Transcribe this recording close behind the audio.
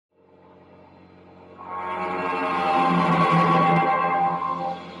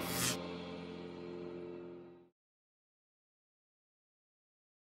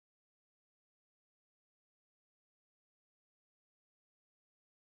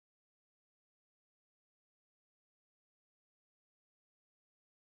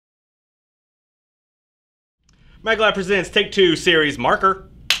MagLab presents Take Two series marker.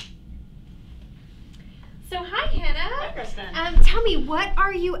 So hi Hannah. Hi Kristen. Tell me, what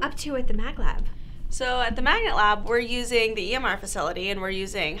are you up to at the MagLab? So at the MagLab, we're using the EMR facility and we're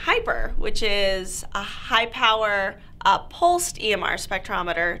using HYPER, which is a high power pulsed EMR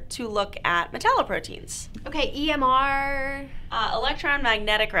spectrometer to look at metalloproteins. Okay, EMR. Electron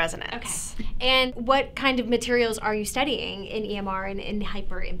magnetic resonance. Okay. And what kind of materials are you studying in EMR and in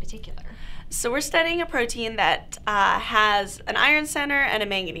HYPER in particular? So we're studying a protein that has an iron center and a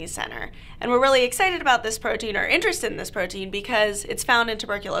manganese center. And we're really excited about this protein, or interested in this protein, because it's found in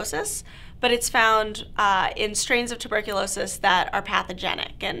tuberculosis, but it's found in strains of tuberculosis that are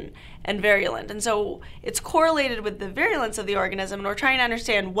pathogenic and virulent. And so it's correlated with the virulence of the organism, and we're trying to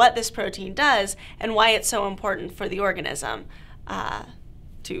understand what this protein does and why it's so important for the organism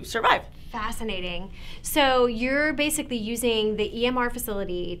to survive. Fascinating. So you're basically using the EMR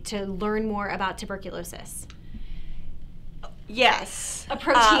facility to learn more about tuberculosis. Yes. A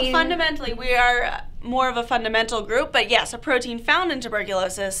protein. Fundamentally, we are more of a fundamental group, but yes, a protein found in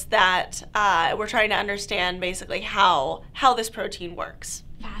tuberculosis that we're trying to understand basically how this protein works.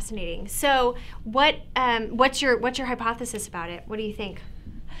 Fascinating. So what's your hypothesis about it? What do you think?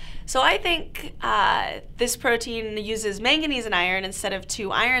 So I think this protein uses manganese and iron instead of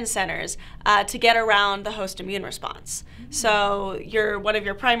two iron centers to get around the host immune response. Mm-hmm. So one of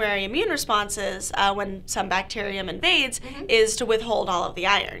your primary immune responses when some bacterium invades mm-hmm. is to withhold all of the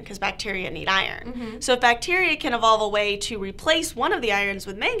iron, because bacteria need iron. Mm-hmm. So if bacteria can evolve a way to replace one of the irons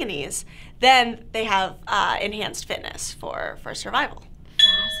with manganese, then they have enhanced fitness for survival.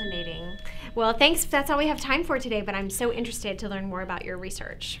 Fascinating. Well, thanks. That's all we have time for today, but I'm so interested to learn more about your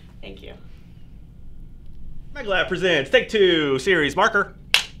research. Thank you. MagLab presents Take Two series marker.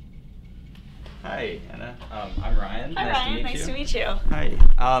 Hi, Hannah. I'm Ryan. Hi, Ryan. Nice to meet you. Hi.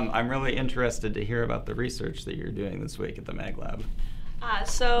 I'm really interested to hear about the research that you're doing this week at the MagLab.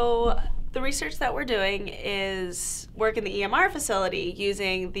 So the research that we're doing is work in the EMR facility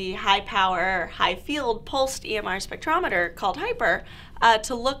using the high-power, high-field pulsed EMR spectrometer called HYPER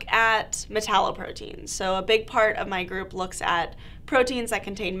to look at metalloproteins. So a big part of my group looks at proteins that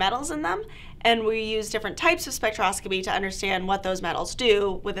contain metals in them, and we use different types of spectroscopy to understand what those metals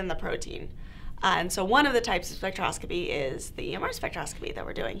do within the protein. And so one of the types of spectroscopy is the EMR spectroscopy that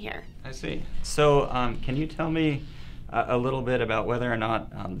we're doing here. I see. So can you tell me a little bit about whether or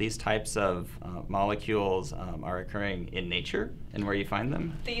not these types of molecules are occurring in nature and where you find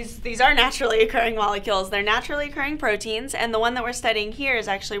them? These are naturally occurring molecules. They're naturally occurring proteins, and the one that we're studying here is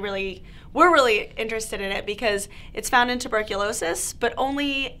actually we're really interested in it because it's found in tuberculosis, but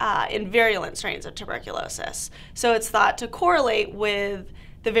only in virulent strains of tuberculosis. So it's thought to correlate with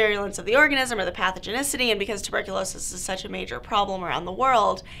the virulence of the organism or the pathogenicity, and because tuberculosis is such a major problem around the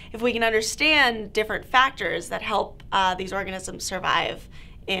world, if we can understand different factors that help these organisms survive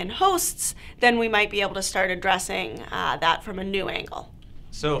in hosts, then we might be able to start addressing that from a new angle.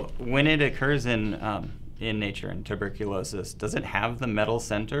 So when it occurs in nature, in tuberculosis, does it have the metal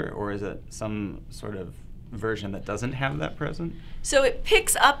center, or is it some sort of version that doesn't have that present? So it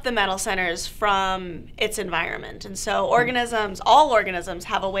picks up the metal centers from its environment. And so all organisms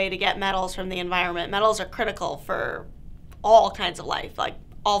have a way to get metals from the environment. Metals are critical for all kinds of life, like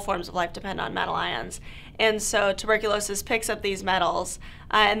all forms of life depend on metal ions. And so tuberculosis picks up these metals.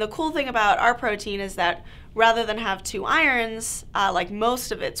 And the cool thing about our protein is that rather than have two irons, like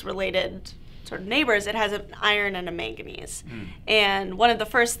most of its related sort of neighbors, it has an iron and a manganese. And one of the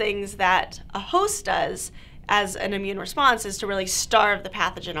first things that a host does as an immune response is to really starve the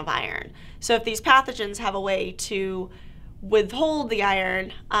pathogen of iron. So if these pathogens have a way to withhold the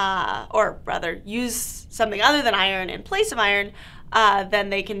iron, or rather use something other than iron in place of iron, then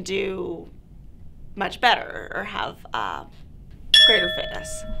they can do much better or have greater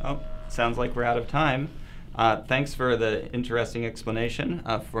fitness. Oh, sounds like we're out of time. Thanks for the interesting explanation.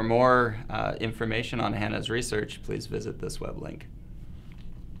 For more information on Hannah's research, please visit this web link.